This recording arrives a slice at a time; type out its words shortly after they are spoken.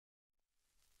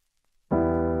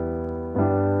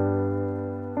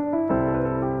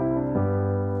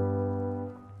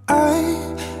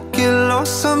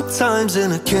times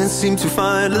and I can't seem to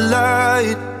find a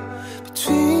light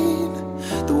between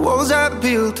the walls I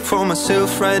built for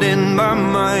myself right in my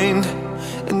mind.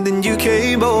 And then you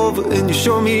came over and you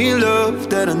showed me love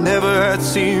that I never had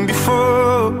seen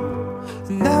before.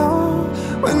 And now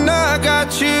when I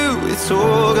got you, it's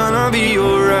all gonna be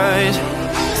alright.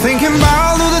 Thinking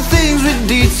about all the things we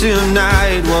did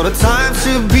tonight, what a time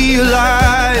to be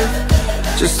alive.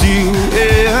 Just you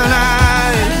and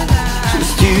I,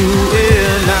 just you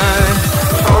and I.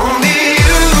 Only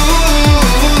you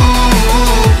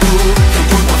can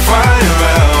put my fire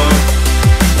out.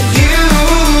 You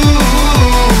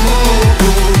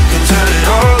can turn it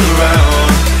all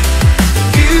around.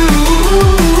 You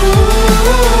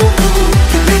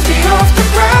can lift me off the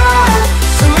ground,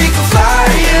 so we can fly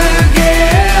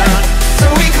again, so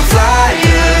we can fly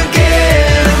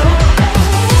again.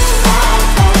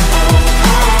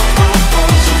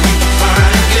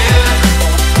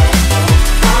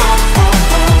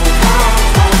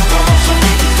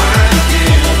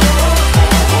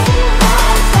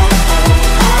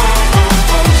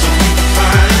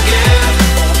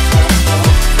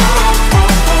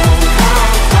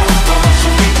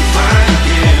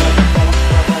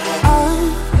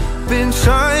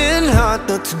 Trying hard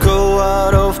not to go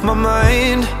out of my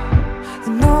mind.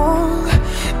 And all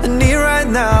I need right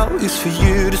now is for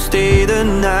you to stay the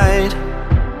night.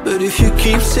 But if you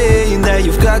keep saying that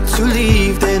you've got to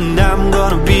leave, then I'm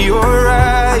gonna be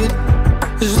alright.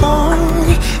 As long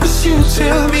as you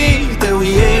tell me that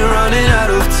we ain't running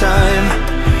out of time.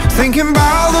 Thinking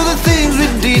about all the things we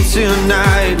did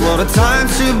tonight, what a time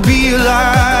to be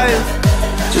alive.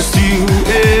 Just you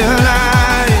and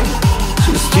I,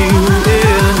 just you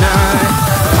and I.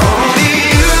 Only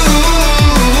you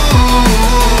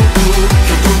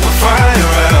can put my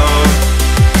fire out.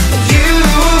 You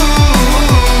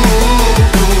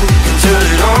can turn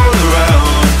it all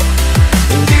around.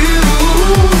 And you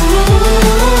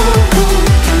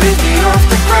can lift me off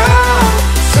the ground,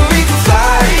 so we can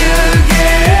fly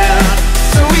again,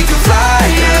 so we can fly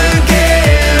again.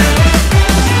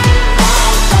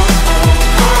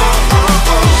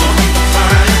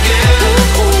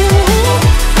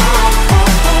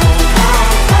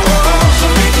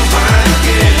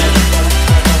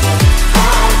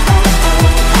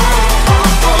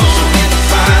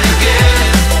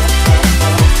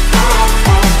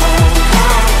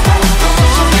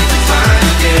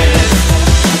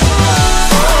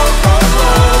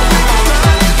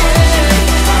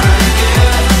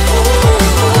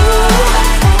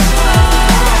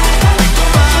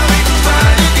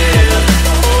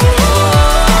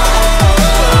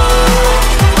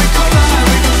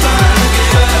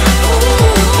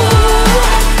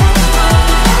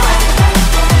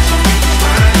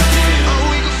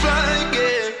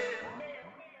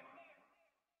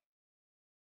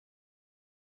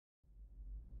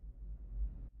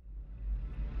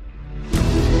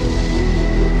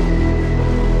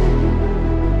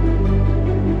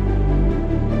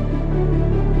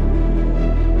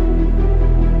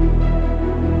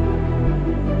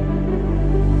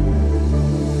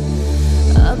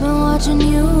 Watching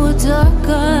you with dark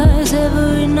eyes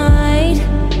every night,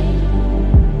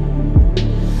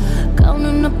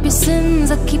 counting up your sins.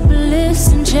 I keep a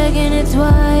list and checking it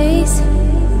twice.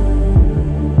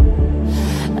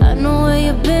 I know where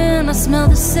you've been, I smell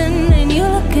the sin, and you're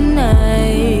looking nice.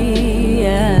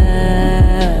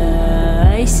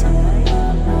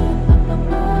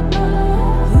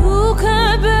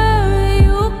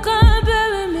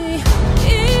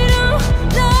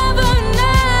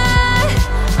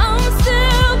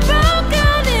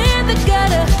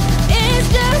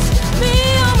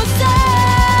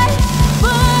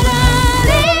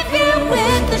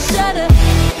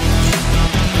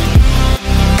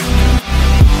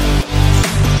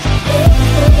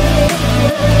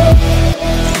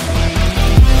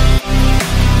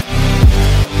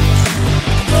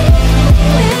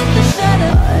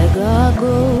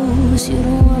 You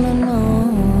don't wanna know.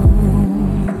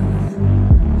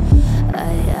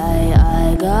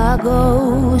 I got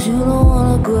goals you don't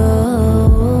wanna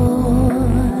grow.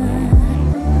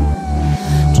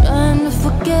 Trying to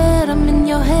forget, I'm in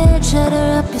your head,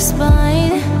 shatter up your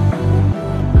spine.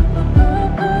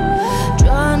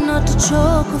 Try not to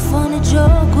choke, a funny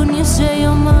joke when you say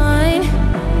you're mine.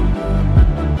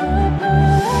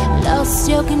 Lost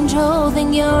your control,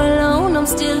 think you're alone, I'm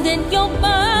still in your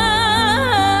mind.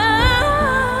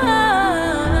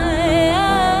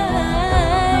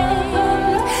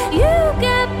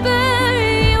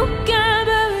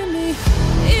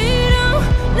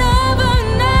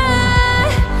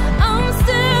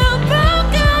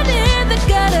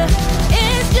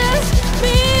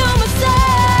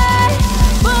 Side.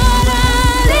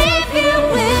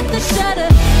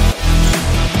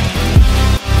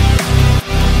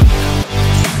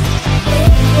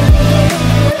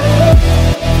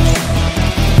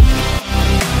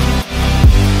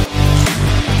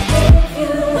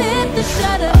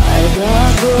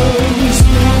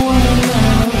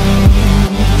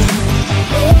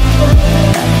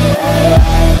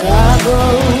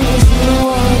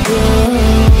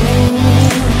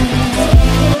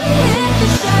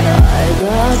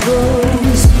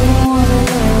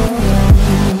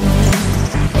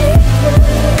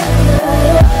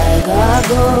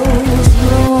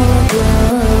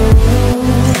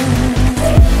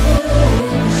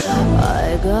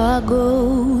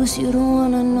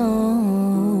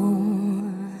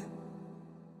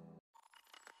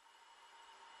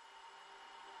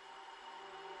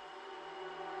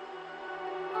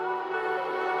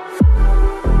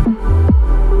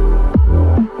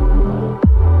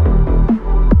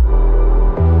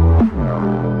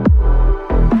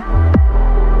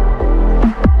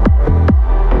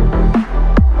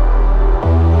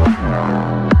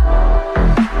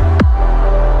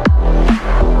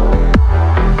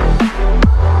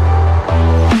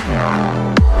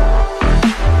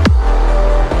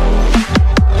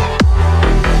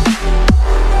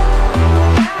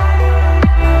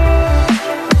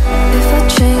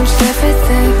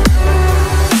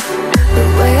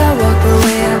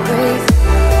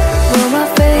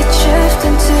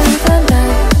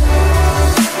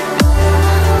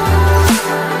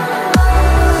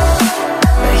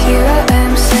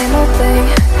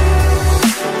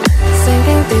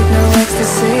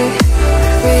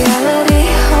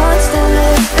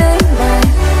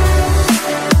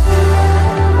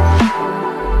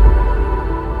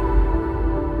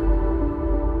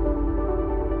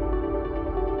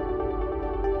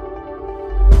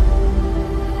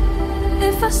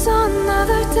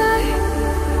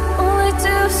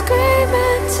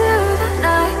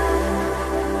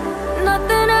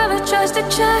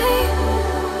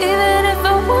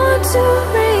 to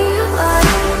realize.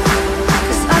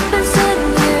 'Cause I've been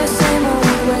sitting here, same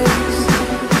old ways,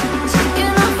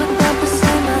 taking off without the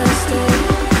same mistake.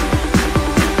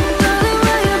 Darling,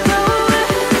 will you go away?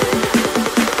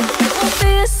 It won't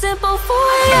be as simple for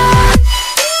you.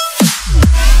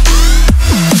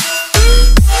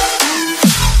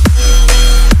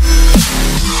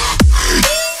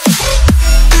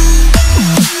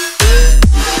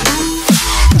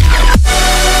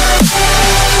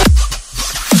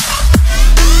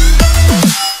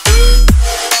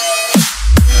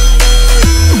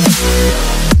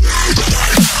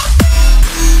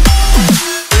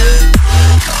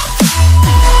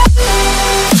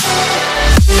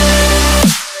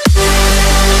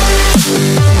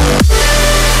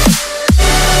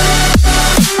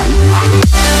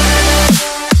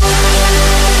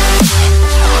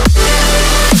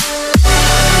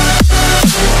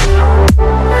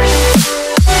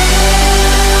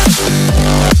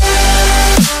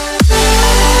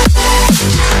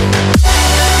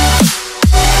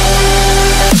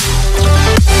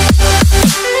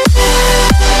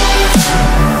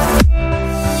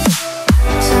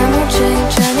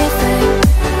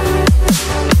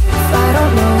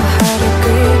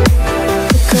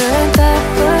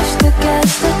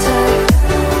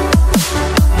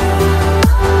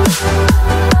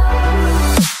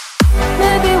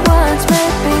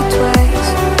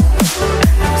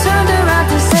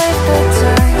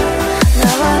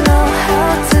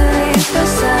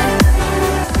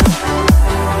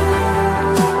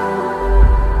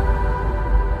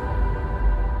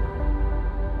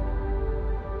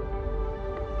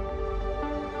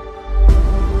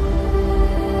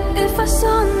 If I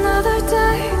saw another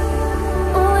day,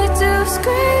 only to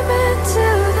scream into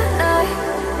the night.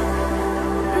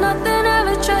 Nothing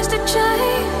ever tries to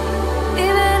change,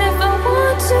 even if I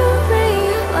want to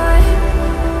realign.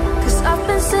 'Cause I've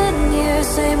been sitting here,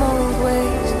 same old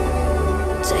ways,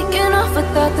 taking off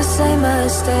without the same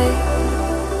mistake.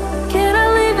 Can I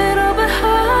leave it all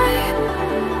behind?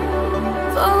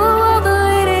 Follow